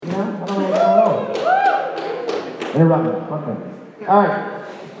Interrupt me. Okay. All right.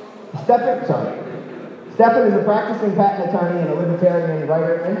 Stephan is a practicing patent attorney and a libertarian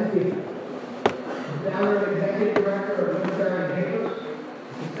writer and speaker. He's founder and executive director of Libertarian Papers,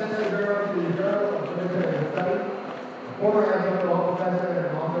 successor journal to the Journal of Libertarian Study, a former adjunct law professor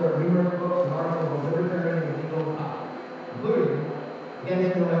and author of numerous books and articles on libertarian and legal topics, including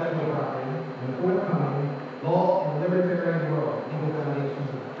Against Intellectual Property and the forthcoming Law and the Libertarian World, Legal Foundations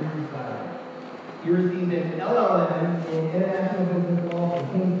of Free Society. He received an LLM in International Business Law from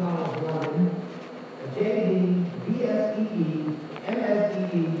King's College London, a JD, BSEE,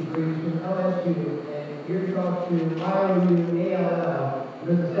 MSEE degree from LSU, and here to talk to IOU ALL,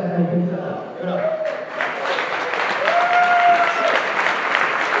 Mr. Stephan Kinsella. Good up.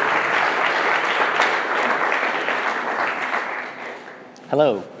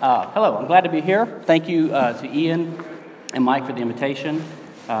 Hello. I'm glad to be here. Thank you to Ian and Mike for the invitation.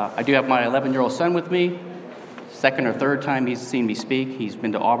 I do have my 11-year-old son with me. Second or third time he's seen me speak. He's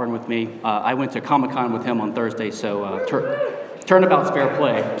been to Auburn with me. I went to Comic-Con with him on Thursday, so turnabout's fair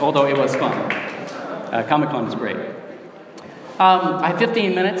play, although it was fun. Comic-Con was great. I have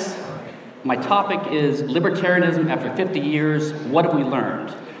 15 minutes. My topic is libertarianism after 50 years. What have we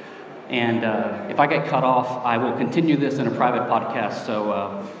learned? And if I get cut off, I will continue this in a private podcast,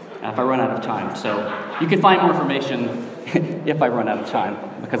 so if I run out of time. So you can find more information if I run out of time,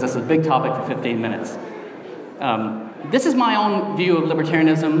 because this is a big topic for 15 minutes. This is my own view of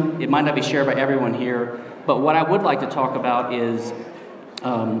libertarianism. It might not be shared by everyone here, but what I would like to talk about is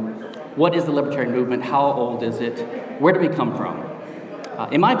what is the libertarian movement? How old is it? Where do we come from?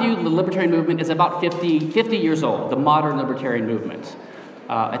 In my view, the libertarian movement is about 50 years old, the modern libertarian movement.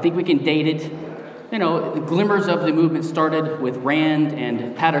 I think we can date it. You know, the glimmers of the movement started with Rand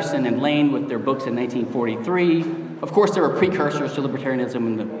and Patterson and Lane with their books in 1943. Of course, there were precursors to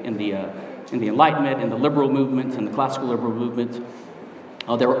libertarianism in the Enlightenment, in the liberal movement, and the classical liberal movement.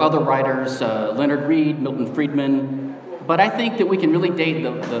 There were other writers, Leonard Read, Milton Friedman. But I think that we can really date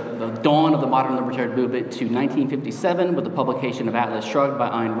the dawn of the modern libertarian movement to 1957 with the publication of Atlas Shrugged by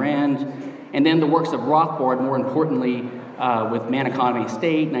Ayn Rand, and then the works of Rothbard, more importantly, with Man, Economy,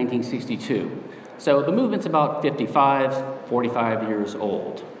 State, 1962. So the movement's about 45 years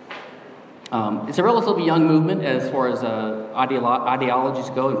old. It's a relatively young movement as far as ideologies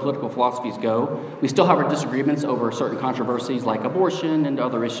go and political philosophies go. We still have our disagreements over certain controversies like abortion and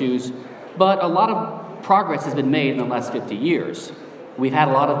other issues, but a lot of progress has been made in the last 50 years. We've had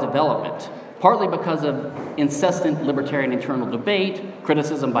a lot of development, partly because of incessant libertarian internal debate,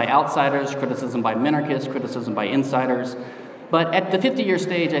 criticism by outsiders, criticism by minarchists, criticism by insiders. But at the 50-year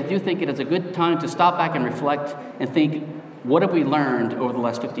stage, I do think it is a good time to stop back and reflect and think, what have we learned over the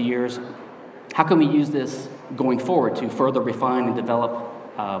last 50 years? How can we use this going forward to further refine and develop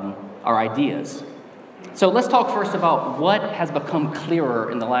our ideas? So let's talk first about what has become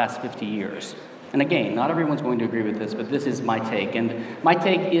clearer in the last 50 years. And again, not everyone's going to agree with this, but this is my take. And my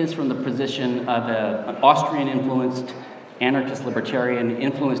take is from the position of an Austrian-influenced anarchist libertarian,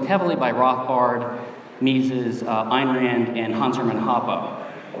 influenced heavily by Rothbard, Mises, Ayn Rand, and Hans Hermann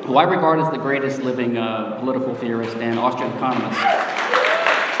Hoppe, who I regard as the greatest living political theorist and Austrian economist.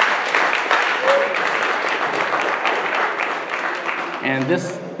 And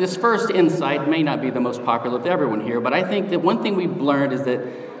this first insight may not be the most popular with everyone here, but I think that one thing we've learned is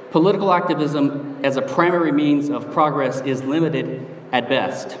that political activism as a primary means of progress is limited at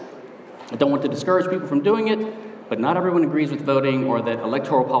best. I don't want to discourage people from doing it, but not everyone agrees with voting or that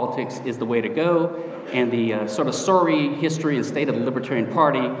electoral politics is the way to go. And the sort of sorry history and state of the Libertarian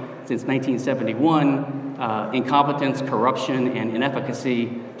Party since 1971, incompetence, corruption, and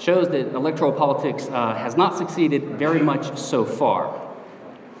inefficacy shows that electoral politics has not succeeded very much so far.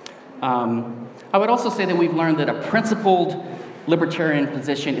 I would also say that we've learned that a principled libertarian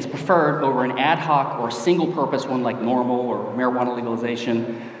position is preferred over an ad hoc or single-purpose one like NORML or marijuana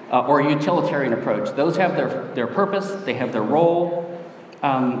legalization or a utilitarian approach. Those have their purpose, they have their role,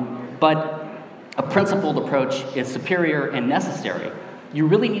 but a principled approach is superior and necessary. You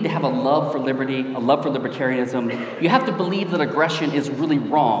really need to have a love for liberty, a love for libertarianism. You have to believe that aggression is really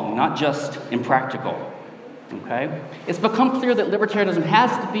wrong, not just impractical. Okay? It's become clear that libertarianism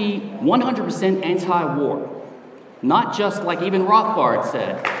has to be 100% anti-war, not just like even Rothbard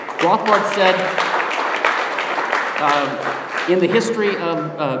said. Rothbard said, in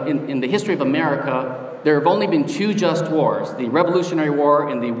the history of America, there have only been two just wars: the Revolutionary War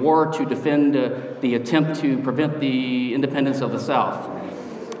and the war to defend the attempt to prevent the independence of the South.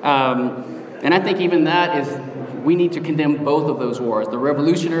 And I think even that is, we need to condemn both of those wars, the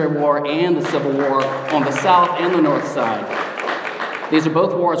Revolutionary War and the Civil War on the South and the North side. These are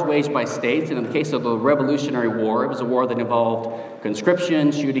both wars waged by states, and in the case of the Revolutionary War, it was a war that involved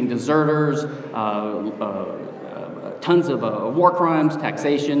conscription, shooting deserters, tons of war crimes,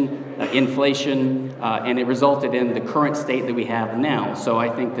 taxation, inflation, and it resulted in the current state that we have now. So I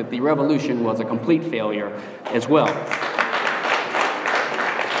think that the revolution was a complete failure as well.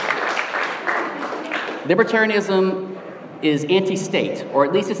 Libertarianism is anti-state, or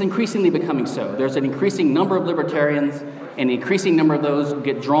at least it's increasingly becoming so. There's an increasing number of libertarians, and an increasing number of those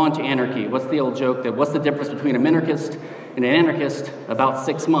get drawn to anarchy. What's the old joke that what's the difference between a minarchist and an anarchist? About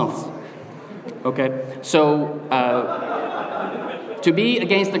 6 months. Okay, so to be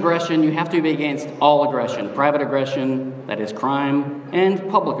against aggression, you have to be against all aggression. Private aggression, that is crime, and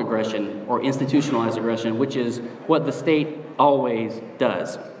public aggression, or institutionalized aggression, which is what the state always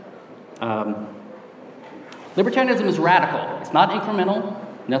does. Libertarianism is radical. It's not incremental.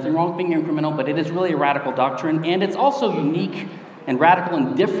 Nothing wrong with being incremental, but it is really a radical doctrine, and it's also unique and radical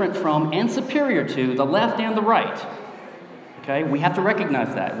and different from and superior to the left and the right. Okay, we have to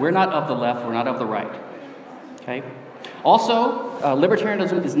recognize that. We're not of the left, we're not of the right. Okay? Also,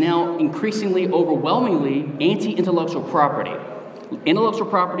 libertarianism is now increasingly, overwhelmingly anti-intellectual property. Intellectual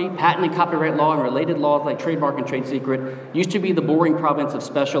property, patent and copyright law, and related laws like trademark and trade secret used to be the boring province of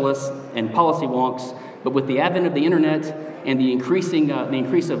specialists and policy wonks, but with the advent of the internet and the increase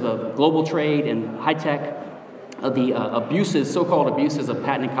of global trade and high tech, the abuses, so-called abuses of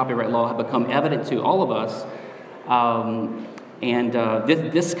patent and copyright law have become evident to all of us.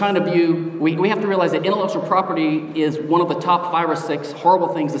 This kind of view, we have to realize that intellectual property is one of the top 5 or 6 horrible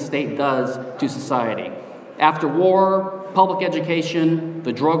things the state does to society. After war, public education,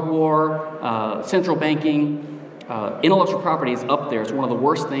 the drug war, central banking, intellectual property is up there. It's one of the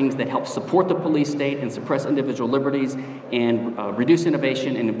worst things that helps support the police state and suppress individual liberties and reduce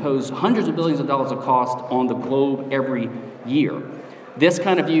innovation and impose hundreds of billions of dollars of cost on the globe every year. This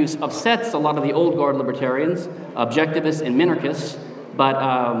kind of view upsets a lot of the old guard libertarians, objectivists and minarchists, but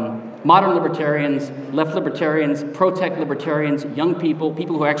modern libertarians, left libertarians, pro-tech libertarians, young people,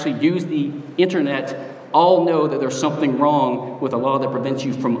 people who actually use the internet, all know that there's something wrong with a law that prevents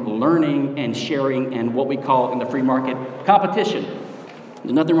you from learning and sharing and what we call in the free market competition.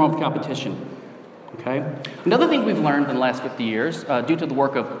 There's nothing wrong with competition. Okay? Another thing we've learned in the last 50 years, due to the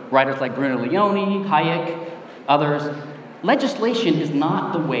work of writers like Bruno Leone, Hayek, others, legislation is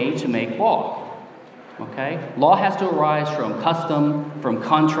not the way to make law. Okay? Law has to arise from custom, from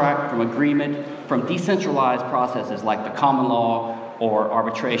contract, from agreement, from decentralized processes like the common law or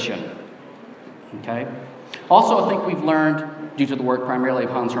arbitration. Okay? Also, I think we've learned, due to the work primarily of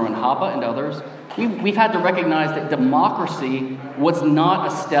Hans Hermann Hoppe and others, we've had to recognize that democracy was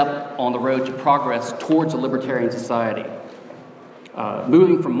not a step on the road to progress towards a libertarian society.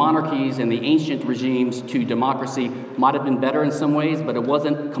 Moving from monarchies and the ancient regimes to democracy might have been better in some ways, but it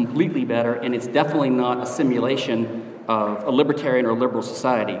wasn't completely better, and it's definitely not a simulation of a libertarian or liberal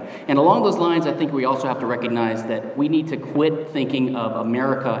society. And along those lines, I think we also have to recognize that we need to quit thinking of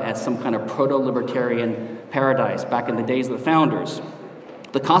America as some kind of proto-libertarian paradise back in the days of the founders.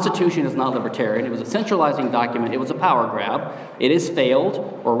 The Constitution is not libertarian. It was a centralizing document. It was a power grab. It has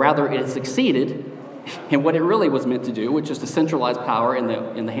failed, or rather it has succeeded in what it really was meant to do, which is to centralize power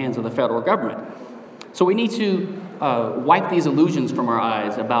in the hands of the federal government. So we need to wipe these illusions from our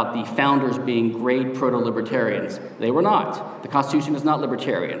eyes about the founders being great proto-libertarians. They were not. The Constitution is not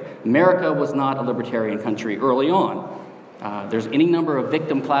libertarian. America was not a libertarian country early on. There's any number of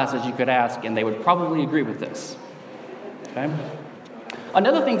victim classes you could ask, and they would probably agree with this. Okay?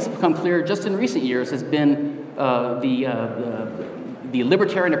 Another thing that's become clear just in recent years has been the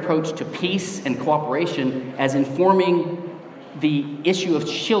libertarian approach to peace and cooperation as informing the issue of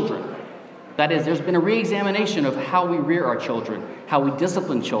children. That is, there's been a re-examination of how we rear our children, how we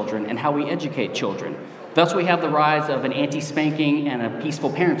discipline children, and how we educate children. Thus, we have the rise of an anti-spanking and a peaceful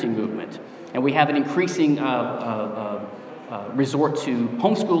parenting movement. And we have an increasing resort to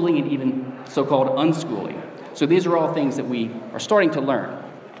homeschooling and even so-called unschooling. So these are all things that we are starting to learn.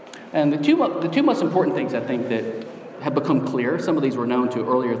 And the two most important things, I think, that have become clear, some of these were known to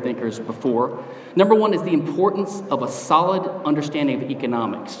earlier thinkers before. Number one is the importance of a solid understanding of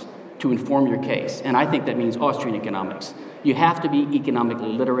economics to inform your case. And I think that means Austrian economics. You have to be economically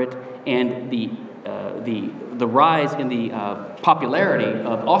literate, and the rise in the popularity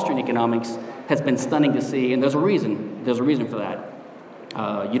of Austrian economics has been stunning to see, and there's a reason for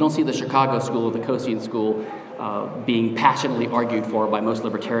that. You don't see the Chicago School or the Kosian School being passionately argued for by most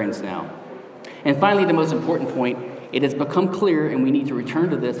libertarians now. And finally, the most important point, it has become clear, and we need to return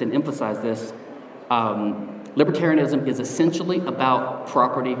to this and emphasize this, libertarianism is essentially about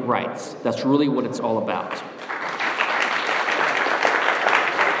property rights. That's really what it's all about.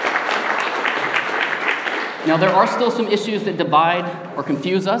 Now, there are still some issues that divide or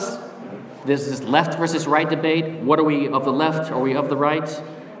confuse us. There's this left versus right debate. What are we, of the left? Are we of the right?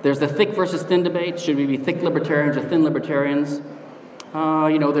 There's the thick versus thin debate. Should we be thick libertarians or thin libertarians?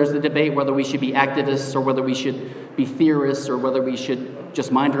 There's the debate whether we should be activists or whether we should be theorists or whether we should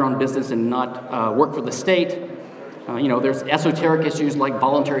just mind our own business and not work for the state. There's esoteric issues like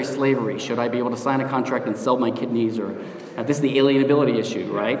voluntary slavery. Should I be able to sign a contract and sell my kidneys? Or this is the alienability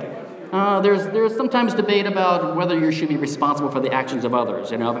issue, right? There's sometimes debate about whether you should be responsible for the actions of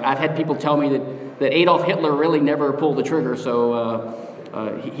others. I've had people tell me that Adolf Hitler really never pulled the trigger, so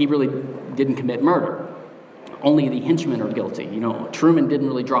he really didn't commit murder. Only the henchmen are guilty. Truman didn't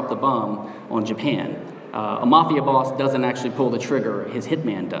really drop the bomb on Japan. A mafia boss doesn't actually pull the trigger, his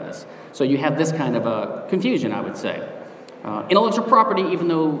hitman does. So you have this kind of a confusion, I would say. Intellectual property, even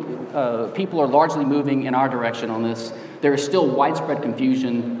though people are largely moving in our direction on this, there is still widespread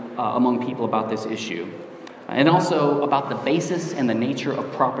confusion among people about this issue. And also about the basis and the nature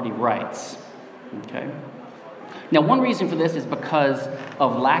of property rights. Okay? Now, one reason for this is because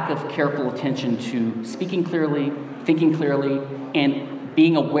of lack of careful attention to speaking clearly, thinking clearly, and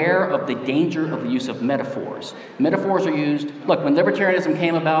being aware of the danger of the use of metaphors. Metaphors are used, look, when libertarianism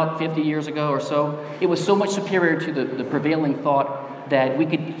came about 50 years ago or so, it was so much superior to the prevailing thought that we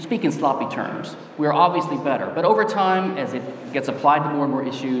could speak in sloppy terms. We are obviously better. But over time, as it gets applied to more and more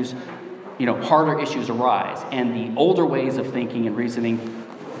issues, harder issues arise. And the older ways of thinking and reasoning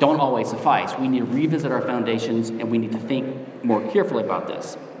don't always suffice. We need to revisit our foundations, and we need to think more carefully about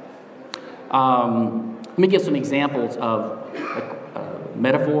this. Let me give some examples of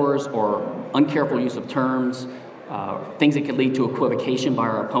metaphors or uncareful use of terms, things that could lead to equivocation by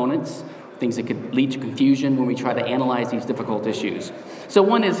our opponents, things that could lead to confusion when we try to analyze these difficult issues. So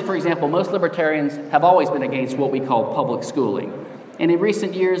one is, for example, most libertarians have always been against what we call public schooling. And in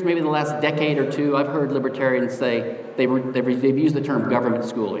recent years, maybe the last decade or two, I've heard libertarians say they've used the term government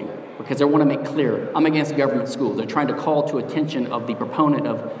schooling because they want to make clear, I'm against government schools. They're trying to call to attention of the proponent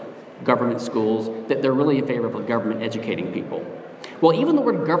of government schools that they're really in favor of government educating people. Well, even the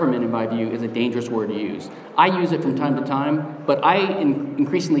word government, in my view, is a dangerous word to use. I use it from time to time, but I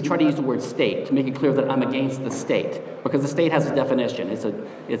increasingly try to use the word state to make it clear that I'm against the state, because the state has a definition.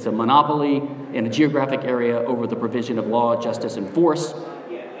 It's a monopoly in a geographic area over the provision of law, justice, and force.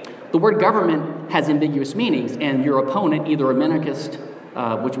 The word government has ambiguous meanings, and your opponent, either a minarchist,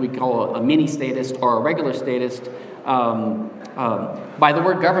 which we call a mini-statist, or a regular statist, by the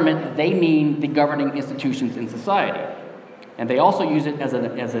word government, they mean the governing institutions in society. And they also use it as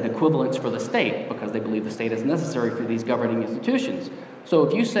an equivalence for the state because they believe the state is necessary for these governing institutions. So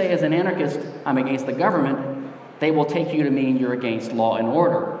if you say as an anarchist, I'm against the government, they will take you to mean you're against law and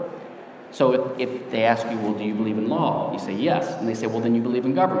order. So if they ask you, well, do you believe in law? You say yes. And they say, well, then you believe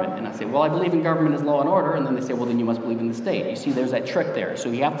in government. And I say, well, I believe in government as law and order. And then they say, well, then you must believe in the state. You see, there's that trick there. So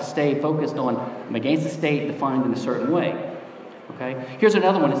you have to stay focused on, I'm against the state defined in a certain way. Okay? Here's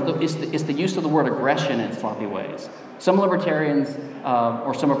another one. It's the use of the word aggression in sloppy ways. Some libertarians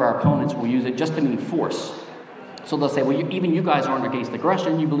or some of our opponents will use it just to mean force. So they'll say, well, even you guys aren't against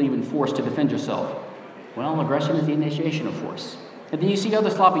aggression. You believe in force to defend yourself. Well, aggression is the initiation of force. And then you see other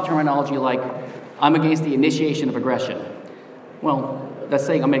sloppy terminology like, I'm against the initiation of aggression. Well, that's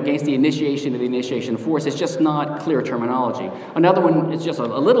saying I'm against the initiation of force. It's just not clear terminology. Another one, it's just a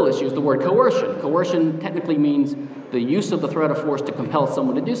little issue, is the word coercion. Coercion technically means the use of the threat of force to compel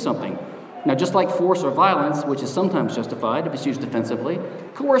someone to do something. Now, just like force or violence, which is sometimes justified if it's used defensively,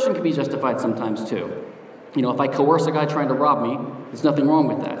 coercion can be justified sometimes too. If I coerce a guy trying to rob me, there's nothing wrong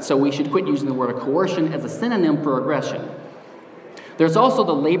with that. So we should quit using the word coercion as a synonym for aggression. There's also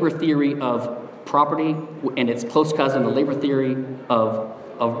the labor theory of property, and its close cousin, the labor theory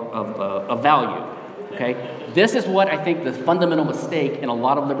of value. Okay, this is what I think the fundamental mistake in a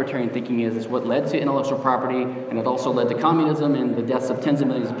lot of libertarian thinking is what led to intellectual property, and it also led to communism and the deaths of tens of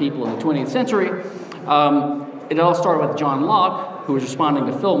millions of people in the 20th century. It all started with John Locke, who was responding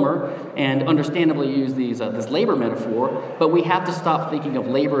to Filmer, and understandably used this labor metaphor, but we have to stop thinking of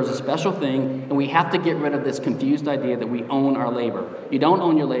labor as a special thing, and we have to get rid of this confused idea that we own our labor. You don't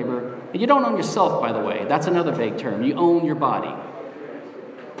own your labor, and you don't own yourself, by the way. That's another vague term. You own your body.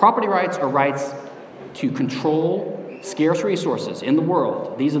 Property rights are rights to control scarce resources in the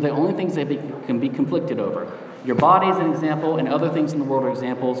world. These are the only things that can be conflicted over. Your body is an example, and other things in the world are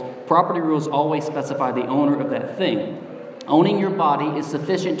examples. Property rules always specify the owner of that thing. Owning your body is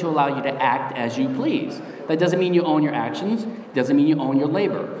sufficient to allow you to act as you please. That doesn't mean you own your actions. It doesn't mean you own your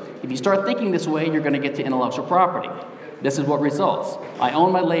labor. If you start thinking this way, you're going to get to intellectual property. This is what results. I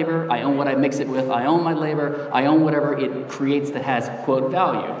own my labor. I own what I mix it with. I own my labor. I own whatever it creates that has, quote,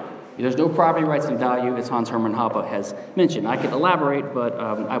 value. There's no property rights and value, as Hans Hermann Hoppe has mentioned. I could elaborate, but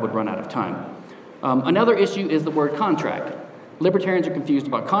I would run out of time. Another issue is the word contract. Libertarians are confused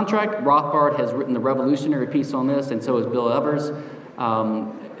about contract. Rothbard has written the revolutionary piece on this, and so has Bill Evers.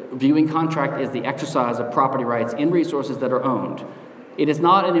 Viewing contract as the exercise of property rights in resources that are owned. It is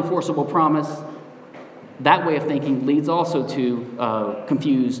not an enforceable promise. That way of thinking leads also to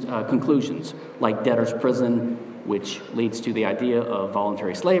confused conclusions, like debtor's prison, which leads to the idea of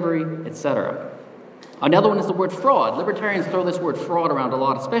voluntary slavery, etc. Another one is the word fraud. Libertarians throw this word fraud around a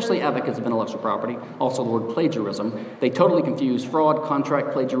lot, especially advocates of intellectual property, also the word plagiarism. They totally confuse fraud,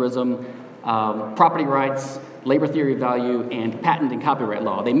 contract, plagiarism, property rights, labor theory of value, and patent and copyright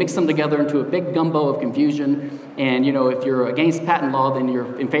law. They mix them together into a big gumbo of confusion, and if you're against patent law, then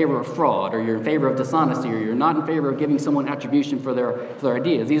you're in favor of fraud, or you're in favor of dishonesty, or you're not in favor of giving someone attribution for their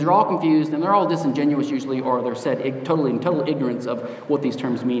ideas. These are all confused, and they're all disingenuous usually, or they're said in total ignorance of what these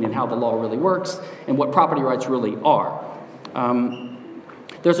terms mean and how the law really works, and what property rights really are.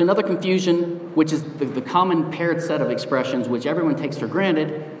 There's another confusion, which is the common paired set of expressions, which everyone takes for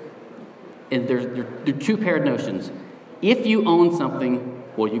granted. And there are two paired notions. If you own something,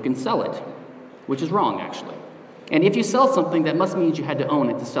 well, you can sell it, which is wrong, actually. And if you sell something, that must mean you had to own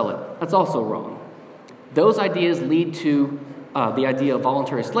it to sell it. That's also wrong. Those ideas lead to the idea of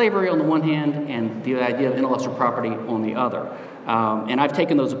voluntary slavery on the one hand and the idea of intellectual property on the other. And I've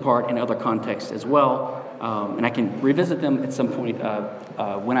taken those apart in other contexts as well, and I can revisit them at some point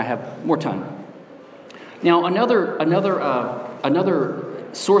when I have more time. Now, another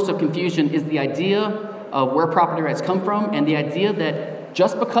source of confusion is the idea of where property rights come from, and the idea that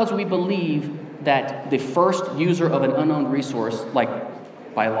just because we believe that the first user of an unowned resource, like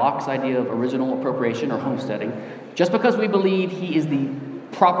by Locke's idea of original appropriation or homesteading, just because we believe he is the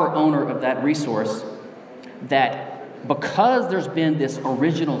proper owner of that resource, that because there's been this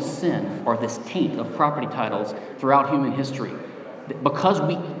original sin or this taint of property titles throughout human history, because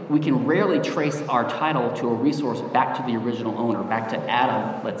we can rarely trace our title to a resource back to the original owner, back to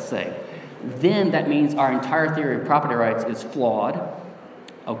Adam, let's say, then that means our entire theory of property rights is flawed.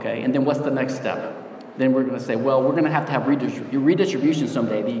 Okay, and then what's the next step? Then we're going to say, well, we're going to have redistribution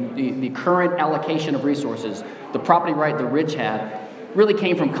someday. The current allocation of resources, the property right the rich have, really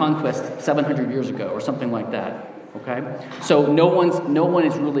came from conquest 700 years ago or something like that. Okay, so no one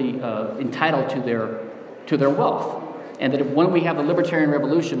is really entitled to their wealth. And that when we have the libertarian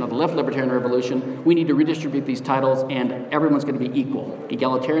revolution, or the left libertarian revolution, we need to redistribute these titles, and everyone's going to be equal.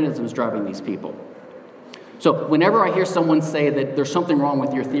 Egalitarianism is driving these people. So whenever I hear someone say that there's something wrong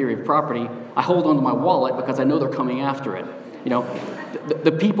with your theory of property, I hold onto my wallet because I know they're coming after it.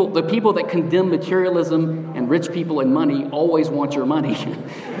 The people that condemn materialism and rich people and money always want your money.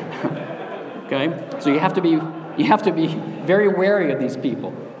 Okay, so you have to be very wary of these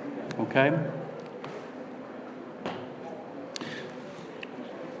people. Okay.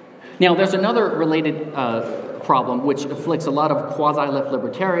 Now, there's another related problem which afflicts a lot of quasi-left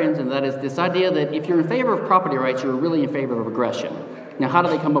libertarians, and that is this idea that if you're in favor of property rights, you're really in favor of aggression. Now, how do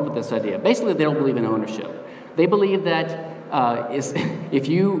they come up with this idea? Basically, they don't believe in ownership. They believe that if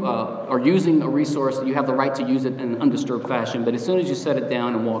you are using a resource, you have the right to use it in an undisturbed fashion, but as soon as you set it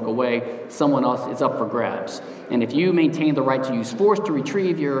down and walk away, someone else is up for grabs. And if you maintain the right to use force to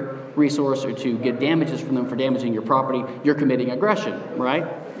retrieve your resource or to get damages from them for damaging your property, you're committing aggression, right?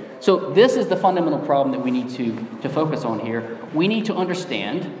 So this is the fundamental problem that we need to focus on here. We need to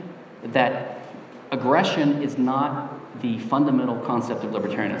understand that aggression is not the fundamental concept of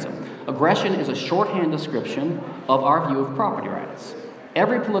libertarianism. Aggression is a shorthand description of our view of property rights.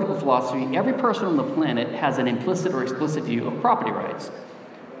 Every political philosophy, every person on the planet has an implicit or explicit view of property rights.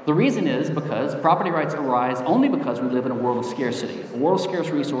 The reason is because property rights arise only because we live in a world of scarcity, a world of scarce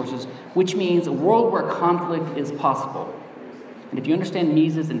resources, which means a world where conflict is possible. And if you understand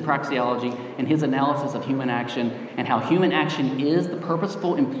Mises and praxeology and his analysis of human action and how human action is the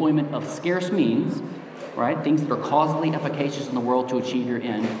purposeful employment of scarce means, right, things that are causally efficacious in the world to achieve your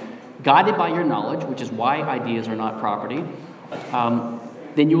end, guided by your knowledge, which is why ideas are not property,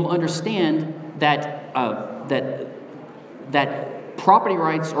 then you will understand that property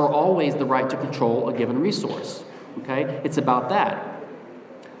rights are always the right to control a given resource. Okay, it's about that.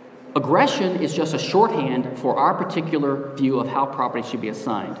 Aggression is just a shorthand for our particular view of how property should be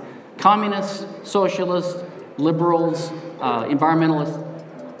assigned. Communists, socialists, liberals, environmentalists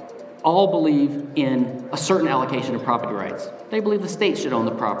all believe in a certain allocation of property rights. They believe the state should own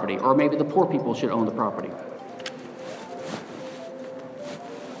the property, or maybe the poor people should own the property.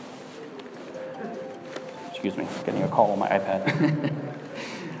 Excuse me, getting a call on my iPad.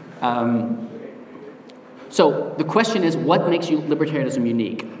 So the question is, what makes libertarianism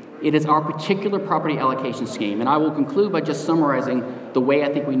unique? it is our particular property allocation scheme. And I will conclude by just summarizing the way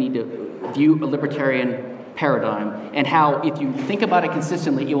I think we need to view a libertarian paradigm, and how, if you think about it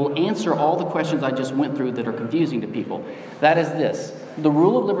consistently, it will answer all the questions I just went through that are confusing to people. That is this. The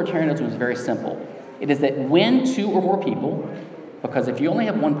rule of libertarianism is very simple. It is that when two or more people, because if you only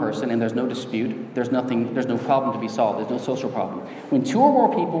have one person and there's no dispute, there's no problem to be solved, there's no social problem. When two or more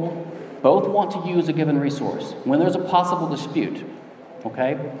people both want to use a given resource, when there's a possible dispute,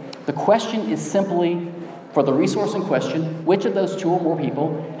 okay, the question is simply, for the resource in question, which of those two or more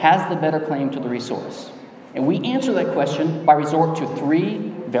people has the better claim to the resource? And we answer that question by resort to three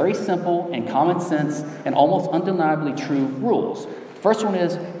very simple and common sense and almost undeniably true rules. The first one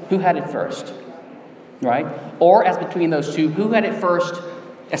is, who had it first? Right? Or, as between those two, who had it first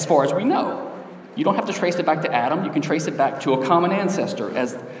as far as we know? You don't have to trace it back to Adam. You can trace it back to a common ancestor,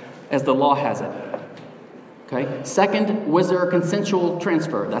 as the law has it. Okay? Second, was there a consensual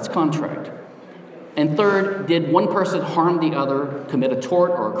transfer? That's contract. And third, did one person harm the other, commit a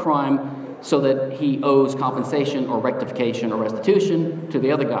tort or a crime, so that he owes compensation or rectification or restitution to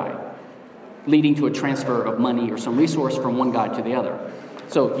the other guy, leading to a transfer of money or some resource from one guy to the other?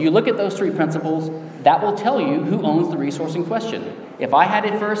 So you look at those three principles, that will tell you who owns the resource in question. If I had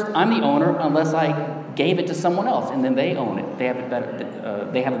it first, I'm the owner, unless I gave it to someone else, and then they own it. They have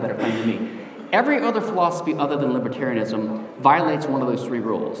a better claim to me. Every other philosophy other than libertarianism violates one of those three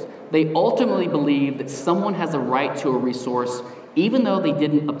rules. They ultimately believe that someone has a right to a resource even though they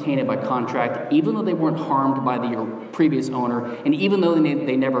didn't obtain it by contract, even though they weren't harmed by the previous owner, and even though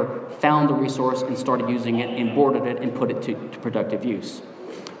they never found the resource and started using it and boarded it and put it to productive use.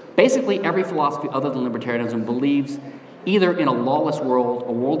 Basically, every philosophy other than libertarianism believes either in a lawless world,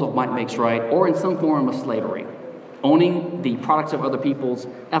 a world of might makes right, or in some form of slavery, owning the products of other people's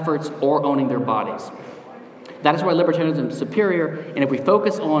efforts or owning their bodies. That is why libertarianism is superior, and if we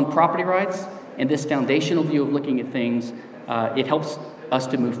focus on property rights and this foundational view of looking at things, it helps us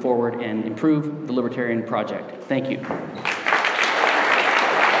to move forward and improve the libertarian project. Thank you.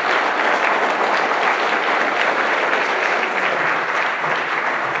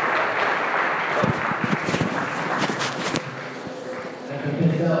 Thank you,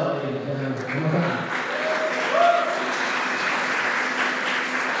 Ken Sell.